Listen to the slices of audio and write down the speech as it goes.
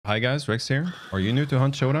Hi guys, Rex here. Are you new to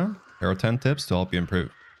Hunt Showdown? Here are 10 tips to help you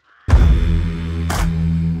improve.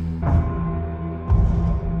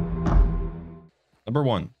 Number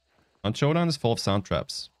 1. Hunt Showdown is full of sound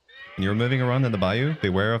traps. When you're moving around in the Bayou,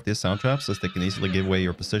 beware of these sound traps as they can easily give away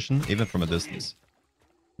your position even from a distance.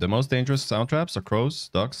 The most dangerous sound traps are crows,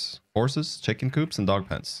 ducks, horses, chicken coops, and dog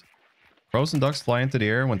pens. Crows and ducks fly into the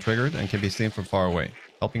air when triggered and can be seen from far away,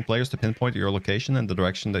 helping players to pinpoint your location and the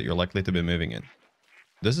direction that you're likely to be moving in.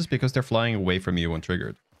 This is because they're flying away from you when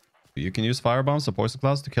triggered. You can use firebombs or poison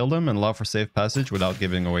clouds to kill them and allow for safe passage without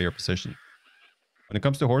giving away your position. When it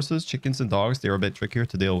comes to horses, chickens, and dogs, they are a bit trickier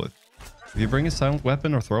to deal with. If you bring a silent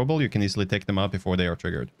weapon or throwable, you can easily take them out before they are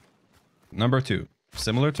triggered. Number 2.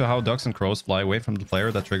 Similar to how ducks and crows fly away from the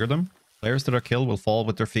player that triggered them, players that are killed will fall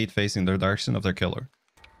with their feet facing the direction of their killer.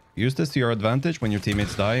 Use this to your advantage when your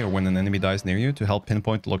teammates die or when an enemy dies near you to help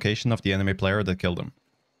pinpoint the location of the enemy player that killed them.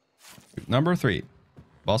 Number 3.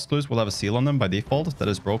 Boss clues will have a seal on them by default that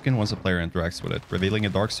is broken once a player interacts with it, revealing a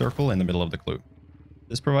dark circle in the middle of the clue.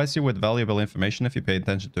 This provides you with valuable information if you pay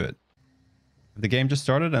attention to it. If the game just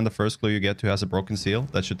started and the first clue you get to has a broken seal,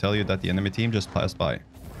 that should tell you that the enemy team just passed by.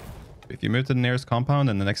 If you move to the nearest compound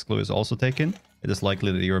and the next clue is also taken, it is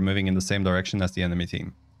likely that you are moving in the same direction as the enemy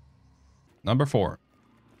team. Number 4.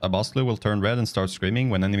 A boss clue will turn red and start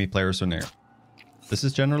screaming when enemy players are near. This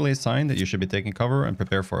is generally a sign that you should be taking cover and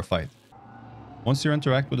prepare for a fight. Once you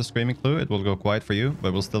interact with a screaming clue, it will go quiet for you,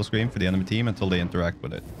 but will still scream for the enemy team until they interact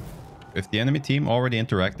with it. If the enemy team already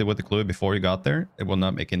interacted with the clue before you got there, it will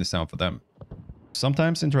not make any sound for them.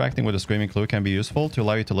 Sometimes interacting with a screaming clue can be useful to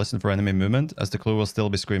allow you to listen for enemy movement, as the clue will still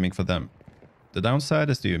be screaming for them. The downside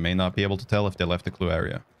is that you may not be able to tell if they left the clue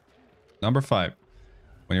area. Number 5.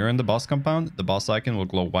 When you're in the boss compound, the boss icon will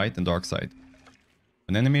glow white and dark side.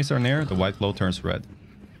 When enemies are near, the white glow turns red.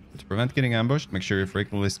 To prevent getting ambushed, make sure you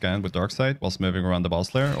frequently scan with dark side whilst moving around the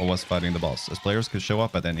boss lair or whilst fighting the boss, as players could show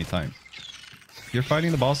up at any time. If you're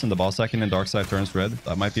fighting the boss and the boss icon in dark side turns red,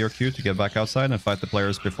 that might be your cue to get back outside and fight the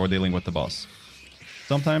players before dealing with the boss.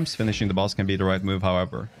 Sometimes finishing the boss can be the right move,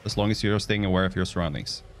 however, as long as you're staying aware of your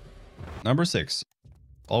surroundings. Number 6.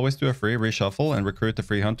 Always do a free reshuffle and recruit the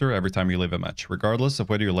free hunter every time you leave a match, regardless of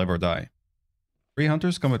whether you live or die. Free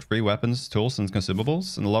hunters come with free weapons, tools, and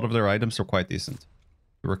consumables, and a lot of their items are quite decent.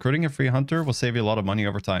 Recruiting a free hunter will save you a lot of money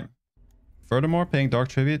over time. Furthermore, paying Dark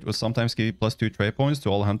Tribute will sometimes give you +2 trade points to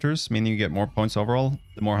all hunters, meaning you get more points overall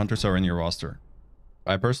the more hunters are in your roster.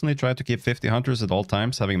 I personally try to keep 50 hunters at all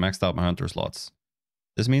times, having maxed out my hunter slots.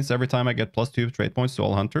 This means every time I get +2 trade points to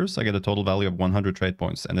all hunters, I get a total value of 100 trade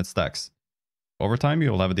points, and it stacks. Over time,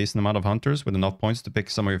 you will have a decent amount of hunters with enough points to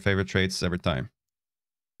pick some of your favorite traits every time.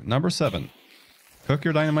 Number 7. Cook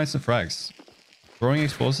your dynamites and frags. Throwing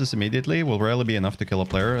explosives immediately will rarely be enough to kill a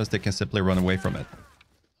player, as they can simply run away from it.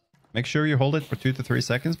 Make sure you hold it for 2 to 3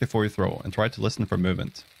 seconds before you throw, and try to listen for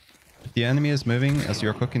movement. If the enemy is moving as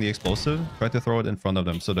you're cooking the explosive, try to throw it in front of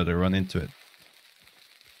them so that they run into it.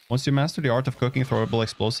 Once you master the art of cooking throwable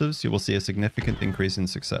explosives, you will see a significant increase in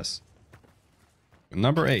success.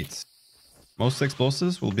 Number 8. Most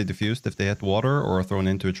explosives will be diffused if they hit water or are thrown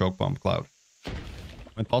into a choke bomb cloud.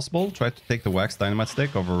 When possible, try to take the wax dynamite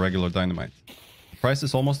stick over regular dynamite. The price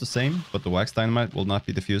is almost the same, but the wax dynamite will not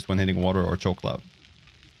be diffused when hitting water or choke cloud.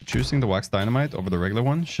 Choosing the wax dynamite over the regular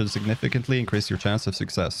one should significantly increase your chance of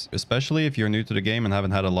success, especially if you're new to the game and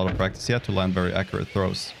haven't had a lot of practice yet to land very accurate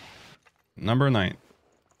throws. Number 9.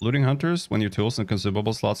 Looting hunters when your tools and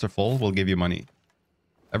consumable slots are full will give you money.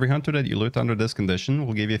 Every hunter that you loot under this condition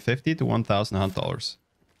will give you 50 to 1000 hunt dollars.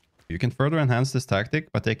 You can further enhance this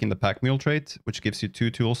tactic by taking the pack mule trait, which gives you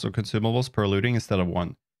 2 tools or consumables per looting instead of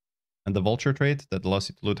 1, and the vulture trait that allows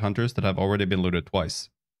you to loot hunters that have already been looted twice.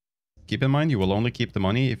 Keep in mind you will only keep the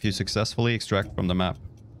money if you successfully extract from the map.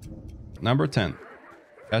 Number 10.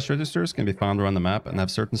 Cash registers can be found around the map and have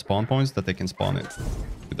certain spawn points that they can spawn in.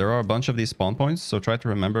 There are a bunch of these spawn points, so try to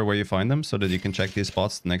remember where you find them so that you can check these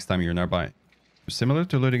spots the next time you're nearby. Similar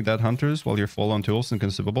to looting dead hunters while you're full on tools and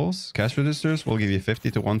consumables, cash registers will give you 50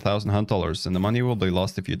 to 1000 hunt dollars, and the money will be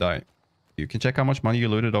lost if you die. You can check how much money you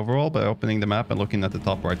looted overall by opening the map and looking at the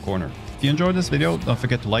top right corner. If you enjoyed this video, don't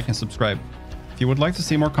forget to like and subscribe. If you would like to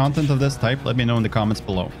see more content of this type, let me know in the comments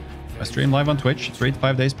below. I stream live on Twitch 3 to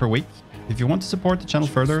 5 days per week. If you want to support the channel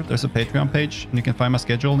further, there's a Patreon page, and you can find my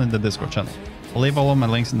schedule in the Discord channel. I'll leave all of my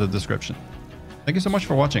links in the description. Thank you so much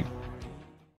for watching.